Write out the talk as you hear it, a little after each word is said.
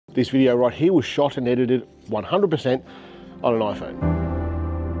This video right here was shot and edited 100% on an iPhone.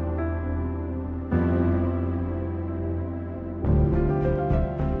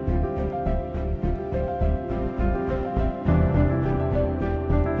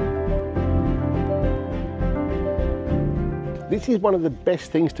 This is one of the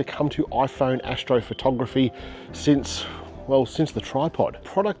best things to come to iPhone astrophotography since the tripod.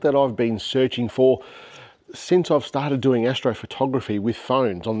 Product that I've been searching for since I've started doing astrophotography with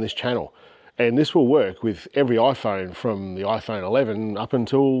phones on this channel. And this will work with every iPhone from the iPhone 11 up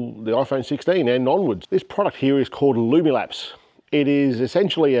until the iPhone 16 and onwards. This product here is called Lumilapse. It is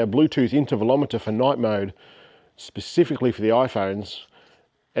essentially a Bluetooth intervalometer for night mode, specifically for the iPhones,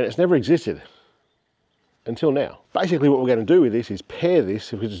 and it's never existed until now. Basically what we're going to do with this is pair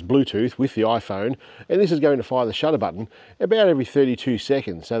this, which is Bluetooth, with the iPhone, and this is going to fire the shutter button about every 32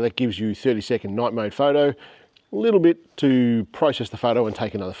 seconds. So that gives you 30-second night mode photo, a little bit to process the photo and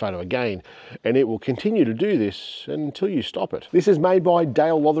take another photo again. And it will continue to do this until you stop it. This is made by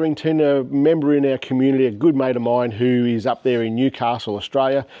Dale Lotherington, a member in our community, a good mate of mine who is up there in Newcastle,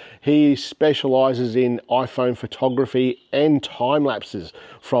 Australia. He specialises in iPhone photography and time lapses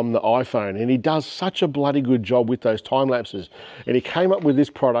from the iPhone, and he does such a bloody good job with those time lapses. And he came up with this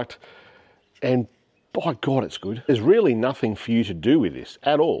product, and by God, it's good. There's really nothing for you to do with this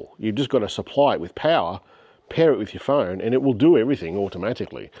at all. You've just got to supply it with power, pair it with your phone, and it will do everything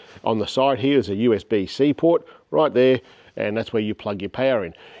automatically. On the side here is a USB-C port right there, and that's where you plug your power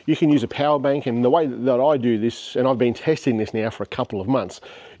in. You can use a power bank, and the way that I do this, and I've been testing this now for a couple of months,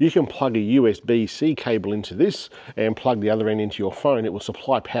 you can plug a USB-C cable into this and plug the other end into your phone. It will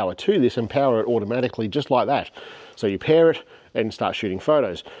supply power to this and power it automatically just like that. So you pair it and start shooting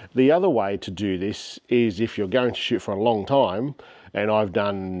photos. The other way to do this is if you're going to shoot for a long time, and I've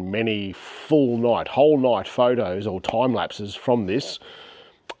done many full night, whole night photos or time lapses from this,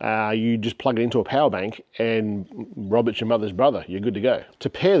 you just plug it into a power bank and Robert's your mother's brother, you're good to go. To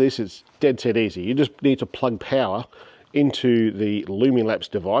pair this, it's dead set easy. You just need to plug power into the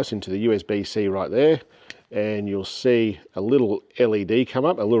Lumilapse device, into the USB-C right there, and you'll see a little LED come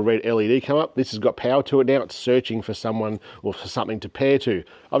up, a little red LED come up. This has got power to it now. It's searching for someone or for something to pair to.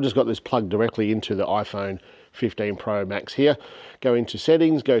 I've just got this plugged directly into the iPhone 15 Pro Max here. Go into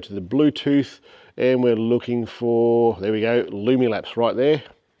settings, go to the Bluetooth, and we're looking for, there we go, Lumilapse right there.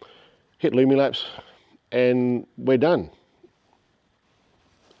 Hit Lumilapse, and we're done.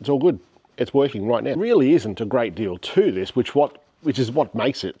 It's all good. It's working right now. There really isn't a great deal to this, which is what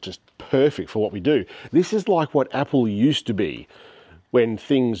makes it just perfect for what we do. This is like what Apple used to be when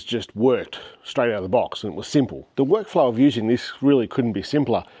things just worked straight out of the box and it was simple. The workflow of using this really couldn't be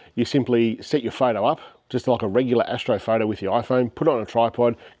simpler. You simply set your photo up, just like a regular astro photo with your iPhone, put it on a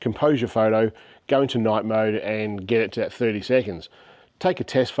tripod, compose your photo, go into night mode and get it to that 30 seconds. Take a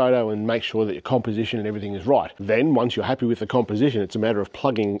test photo and make sure that your composition and everything is right. Then once you're happy with the composition, it's a matter of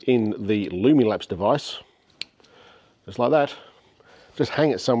plugging in the Lumilapse device, just like that. Just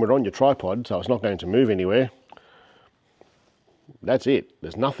hang it somewhere on your tripod so it's not going to move anywhere. That's it.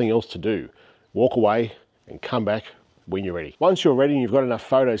 There's nothing else to do. Walk away and come back when you're ready. Once you're ready and you've got enough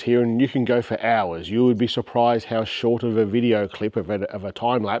photos here, and you can go for hours, you would be surprised how short of a video clip of a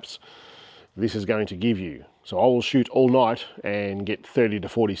time lapse this is going to give you. So I will shoot all night and get 30 to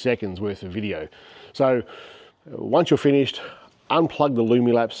 40 seconds worth of video. So once you're finished, unplug the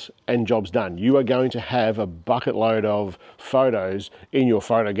Lumilapse and job's done. You are going to have a bucket load of photos in your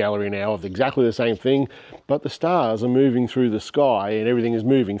photo gallery now of exactly the same thing, but the stars are moving through the sky and everything is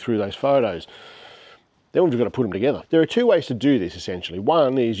moving through those photos. Then we've just got to put them together. There are two ways to do this essentially.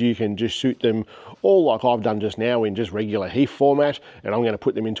 One is you can just shoot them all like I've done just now in just regular HEIF format, and I'm going to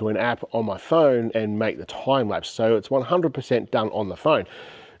put them into an app on my phone and make the time lapse. So it's 100% done on the phone.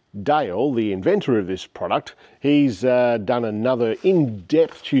 Dale, the inventor of this product, he's done another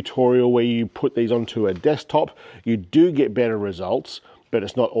in-depth tutorial where you put these onto a desktop. You do get better results, but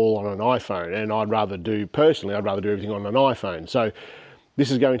it's not all on an iPhone. And I'd rather do everything on an iPhone. So this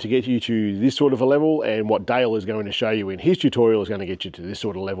is going to get you to this sort of a level, and what Dale is going to show you in his tutorial is going to get you to this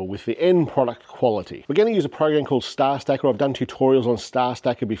sort of level with the end product quality. We're going to use a program called Star Stacker. I've done tutorials on Star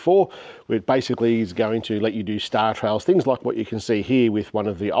Stacker before, where it basically is going to let you do star trails, things like what you can see here with one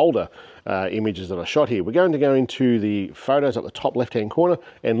of the older images that I shot here. We're going to go into the photos at the top left-hand corner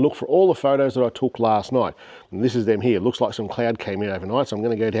and look for all the photos that I took last night. And this is them here. It looks like some cloud came in overnight, so I'm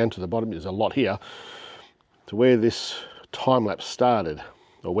going to go down to the bottom. There's a lot here to where this time lapse started,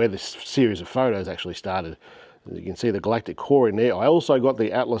 or where this series of photos actually started. As you can see the galactic core in there. I also got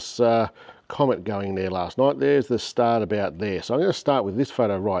the Atlas comet going there last night. There's the start about there. So I'm going to start with this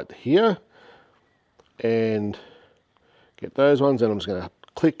photo right here and get those ones, and I'm just going to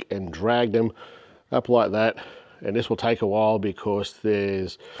click and drag them up like that. And this will take a while because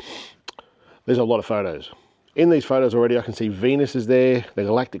there's a lot of photos. In these photos already, I can see Venus is there. The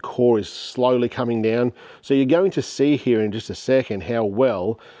galactic core is slowly coming down. So you're going to see here in just a second how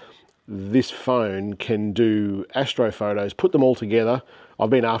well this phone can do astrophotos, put them all together. I've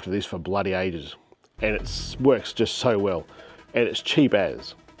been after this for bloody ages, and it works just so well, and it's cheap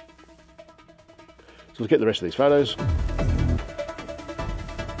as. So let's get the rest of these photos.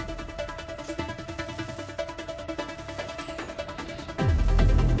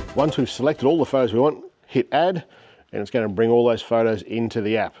 Once we've selected all the photos we want, hit add, and it's going to bring all those photos into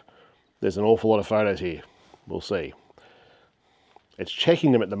the app. There's an awful lot of photos here, we'll see. It's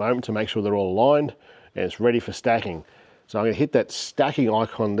checking them at the moment to make sure they're all aligned, and it's ready for stacking. So I'm going to hit that stacking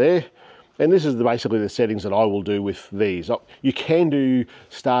icon there, and this is basically the settings that I will do with these. You can do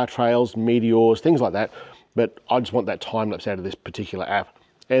star trails, meteors, things like that, but I just want that time lapse out of this particular app.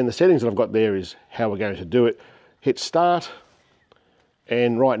 And the settings that I've got there is how we're going to do it. Hit start.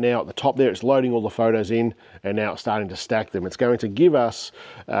 And right now at the top there, it's loading all the photos in, and now it's starting to stack them. It's going to give us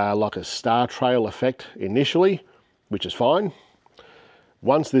like a star trail effect initially, which is fine.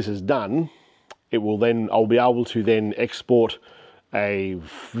 Once this is done, I'll be able to then export a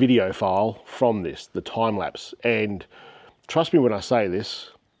video file from this, the time lapse. And trust me when I say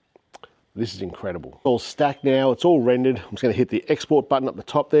this is incredible. It's all stacked now, it's all rendered. I'm just going to hit the export button up the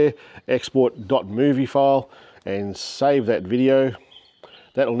top there, export.movie file, and save that video.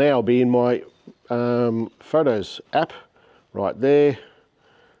 That'll now be in my Photos app right there.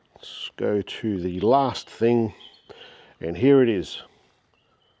 Let's go to the last thing, and here it is.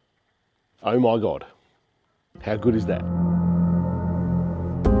 Oh my God, how good is that?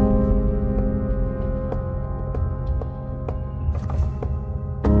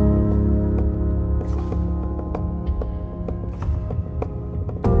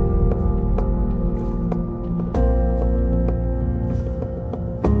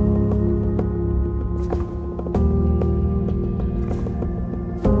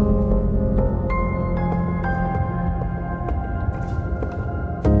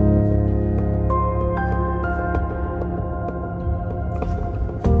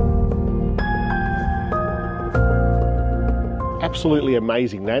 Absolutely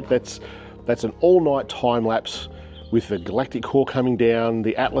amazing. That's an all-night time lapse with the galactic core coming down,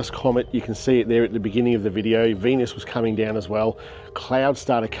 the Atlas comet, you can see it there at the beginning of the video. Venus was coming down as well. Clouds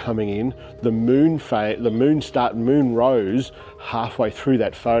started coming in. The moon rose halfway through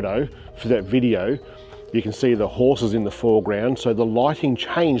that photo, for that video. You can see the horses in the foreground, so the lighting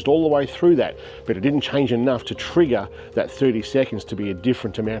changed all the way through that, but it didn't change enough to trigger that 30 seconds to be a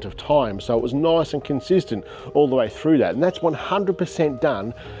different amount of time. So it was nice and consistent all the way through that, and that's 100%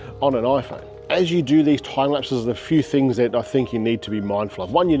 done on an iPhone. As you do these time lapses, there's a few things that I think you need to be mindful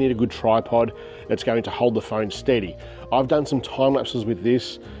of. One, you need a good tripod that's going to hold the phone steady. I've done some time lapses with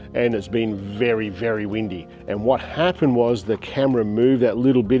this, and it's been very, very windy. And what happened was the camera moved that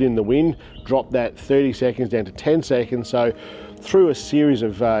little bit in the wind, dropped that 30 seconds down to 10 seconds. So through a series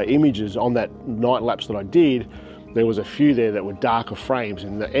of images on that night lapse that I did, there was a few there that were darker frames,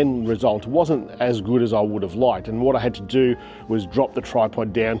 and the end result wasn't as good as I would have liked. And what I had to do was drop the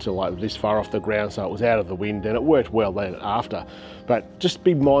tripod down to like this far off the ground so it was out of the wind, and it worked well then after. But just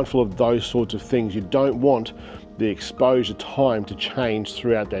be mindful of those sorts of things. You don't want the exposure time to change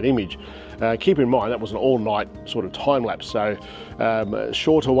throughout that image. Keep in mind that was an all-night sort of time lapse, so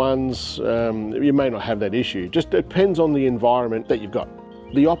shorter ones, you may not have that issue. Just depends on the environment that you've got.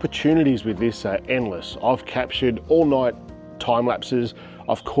 The opportunities with this are endless. I've captured all-night time lapses.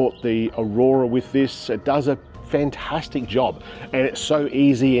 I've caught the aurora with this. It does a fantastic job, and it's so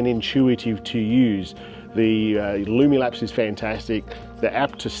easy and intuitive to use. The Lumilapse is fantastic. The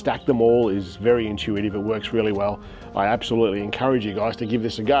app to stack them all is very intuitive. It works really well. I absolutely encourage you guys to give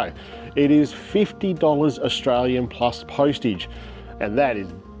this a go. It is $50 Australian plus postage, and that is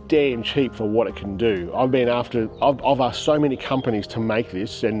damn cheap for what it can do. I've asked so many companies to make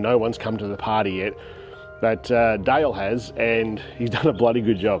this, and no one's come to the party yet, but Dale has, and he's done a bloody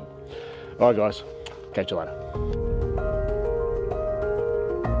good job. All right guys, catch you later.